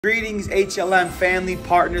Greetings, HLM family,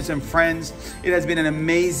 partners, and friends. It has been an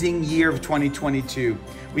amazing year of 2022.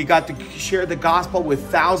 We got to share the gospel with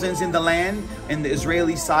thousands in the land, in the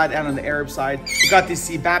Israeli side and on the Arab side. We got to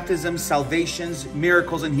see baptisms, salvations,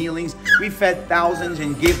 miracles, and healings. We fed thousands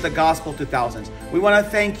and gave the gospel to thousands. We want to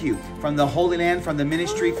thank you from the Holy Land, from the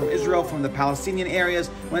ministry, from Israel, from the Palestinian areas.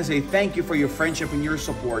 I want to say thank you for your friendship and your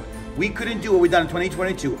support. We couldn't do what we've done in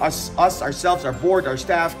 2022. Us, ourselves, our board, our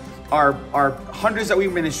staff, our hundreds that we're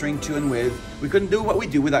ministering to and with. We couldn't do what we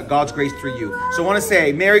do without God's grace through you. So I want to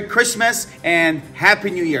say Merry Christmas and Happy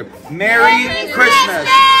New Year. Merry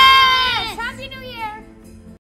Christmas.